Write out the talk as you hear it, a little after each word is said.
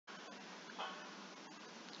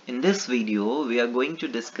In this video, we are going to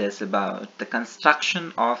discuss about the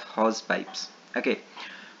construction of hose pipes. Okay,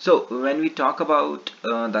 so when we talk about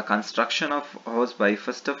the construction of hose pipe,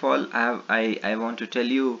 first of all, I want to tell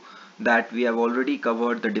you that we have already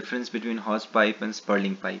covered the difference between hose pipe and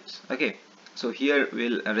spurling pipes. Okay, so here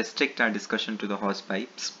we'll restrict our discussion to the hose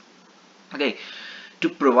pipes. Okay, to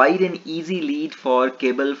provide an easy lead for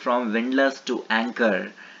cable from windlass to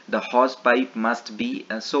anchor, the hose pipe must be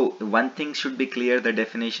so one thing should be clear, the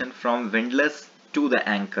definition from windlass to the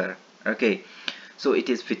anchor. Okay, so it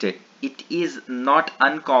is fitted. It is not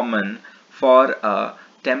uncommon for a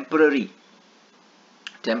temporary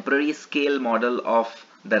scale model of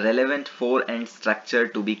the relevant four-end structure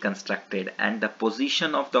to be constructed, and the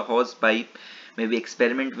position of the hose pipe may be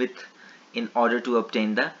experimented with in order to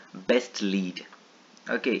obtain the best lead.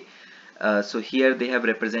 Okay, so here they have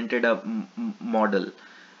represented a model.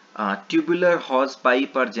 Tubular hose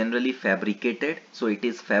pipe are generally fabricated, so it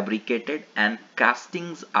is fabricated, and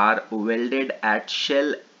castings are welded at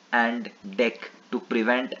shell and deck to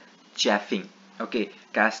prevent chafing. Okay,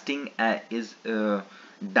 casting is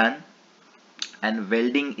done and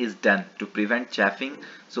welding is done to prevent chafing.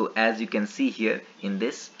 So as you can see here in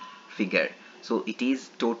this figure, so it is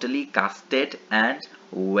totally casted and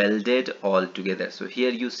welded all together. So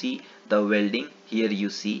here you see the welding, here you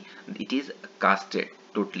see it is casted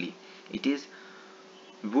totally, it is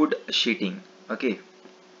wood sheeting. Okay,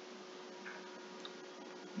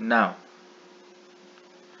 now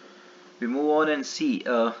we move on and see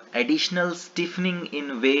additional stiffening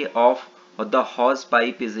in way of the hose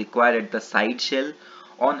pipe is required at the side shell.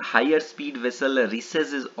 On higher speed vessel, a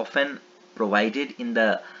recess is often provided in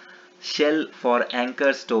the shell for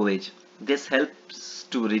anchor stowage. This helps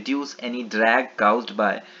to reduce any drag caused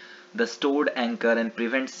by the stored anchor and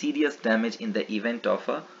prevent serious damage in the event of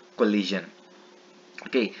a collision.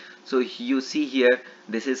 Okay, so you see here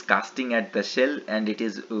this is casting at the shell and it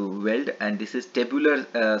is weld, and this is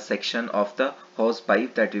tabular section of the hose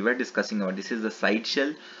pipe that we were discussing about. This is the side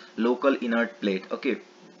shell, local inert plate. Okay,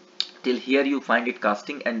 till here you find it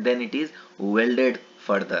casting and then it is welded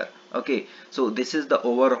further. Okay, so this is the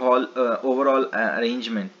overall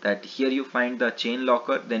arrangement, that here you find the chain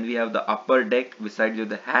locker, then we have the upper deck beside you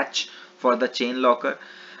the hatch for the chain locker,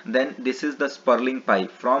 then this is the spurling pipe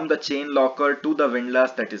from the chain locker to the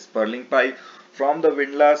windlass, that is spurling pipe, from the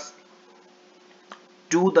windlass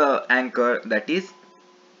to the anchor, that is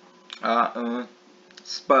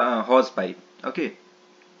hose pipe. Okay,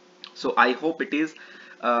 so I hope it is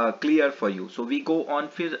clear for you. So we go on,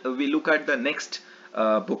 we look at the next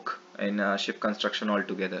book in ship construction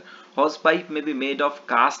altogether. Hose pipe may be made of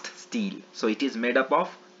cast steel, so it is made up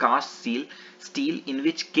of cast steel, in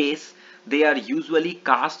which case they are usually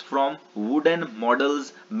cast from wooden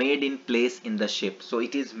models made in place in the ship. So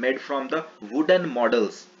it is made from the wooden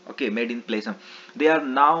models, okay, made in place. They are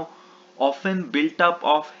now often built up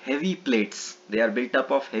of heavy plates. They are built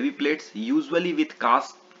up of heavy plates, usually with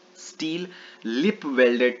cast steel lip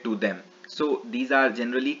welded to them. So these are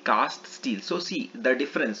generally cast steel. So see the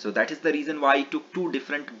difference. So that is the reason why I took two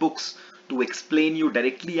different books to explain you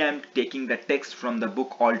directly. I am taking the text from the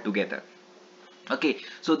book altogether. Okay,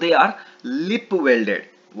 so they are lip welded.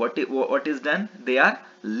 What is done? They are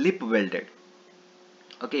lip welded.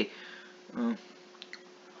 Okay. Mm.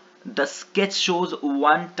 The sketch shows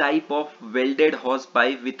one type of welded hose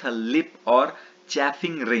pipe with a lip or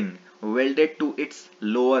chafing ring welded to its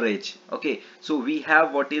lower edge. Okay, so we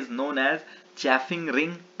have what is known as chafing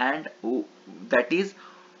ring, and that is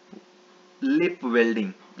lip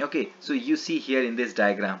welding. Okay, so you see here in this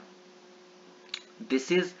diagram, this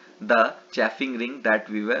is the chafing ring that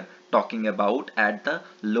we were talking about at the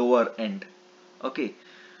lower end. Okay,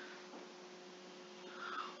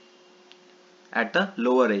 at the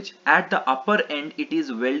lower edge. At the upper end, it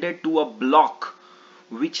is welded to a block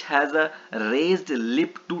which has a raised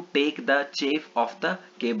lip to take the chafe of the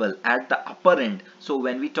cable at the upper end. So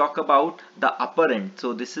when we talk about the upper end,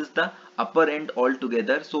 so this is the upper end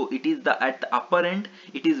altogether. So it is the at the upper end,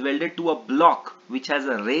 it is welded to a block which has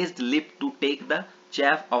a raised lip to take the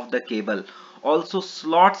chaff of the cable. Also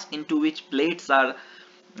slots into which plates are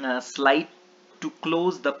slide to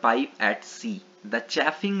close the pipe at sea. The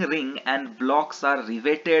chafing ring and blocks are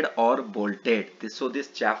riveted or bolted. So this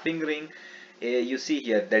chafing ring, you see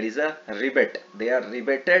here, there is a rivet. They are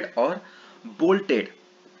riveted or bolted.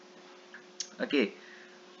 Okay,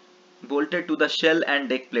 bolted to the shell and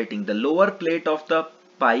deck plating. The lower plate of the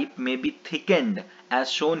pipe may be thickened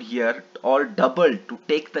as shown here, or doubled to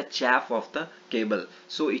take the chaff of the cable.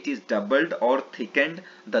 So it is doubled or thickened.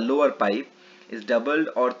 The lower pipe is doubled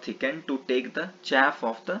or thickened to take the chaff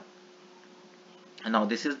of the Now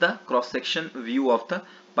this is the cross section view of the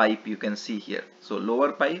pipe, you can see here. So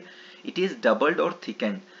lower pipe, it is doubled or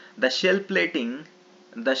thickened. The shell plating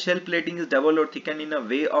is doubled or thickened in a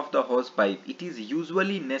way of the hose pipe. It is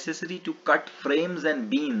usually necessary to cut frames and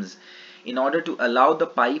beams in order to allow the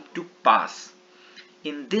pipe to pass.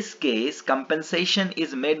 In this case, compensation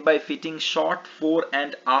is made by fitting short fore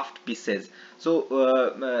and aft pieces. So,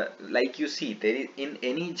 like you see, there is in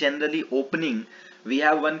any generally opening, we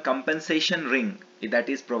have one compensation ring that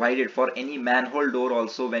is provided for any manhole door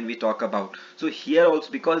also when we talk about. So here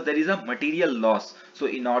also, because there is a material loss, so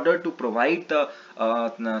in order to provide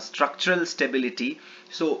the structural stability,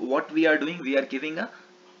 so what we are doing, we are giving a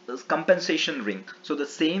compensation ring. So the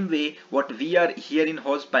same way what we are here in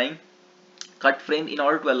hose pipe, cut frame in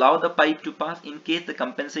order to allow the pipe to pass. In case the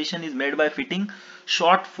compensation is made by fitting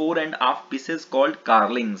short fore and aft pieces called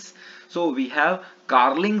carlings. So we have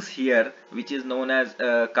carlings here, which is known as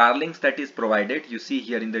carlings, that is provided, you see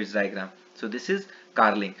here in this diagram. So this is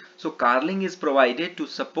carling. So carling is provided to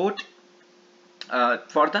support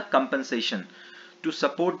for the compensation, to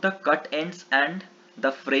support the cut ends, and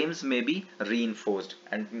the frames may be reinforced,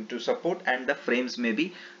 and to support and the frames may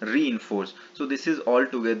be reinforced. So this is all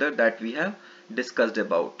together that we have discussed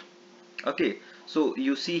about. Okay, so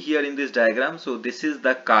you see here in this diagram, so this is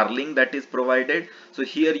the carling that is provided. So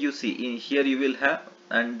here you see, in here you will have,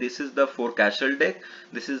 and this is the forecastle deck,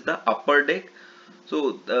 this is the upper deck.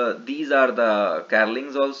 So these are the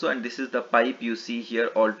carlings also, and this is the pipe you see here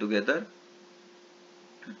all together,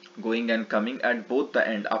 going and coming at both the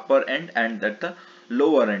end, upper end and at the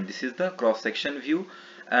lower end. This is the cross section view,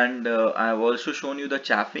 and I have also shown you the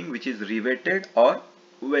chaffing, which is riveted or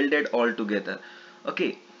welded all together.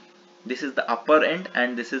 Okay, this is the upper end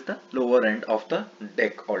and this is the lower end of the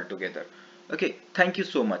deck all together. Okay, thank you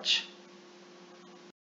so much.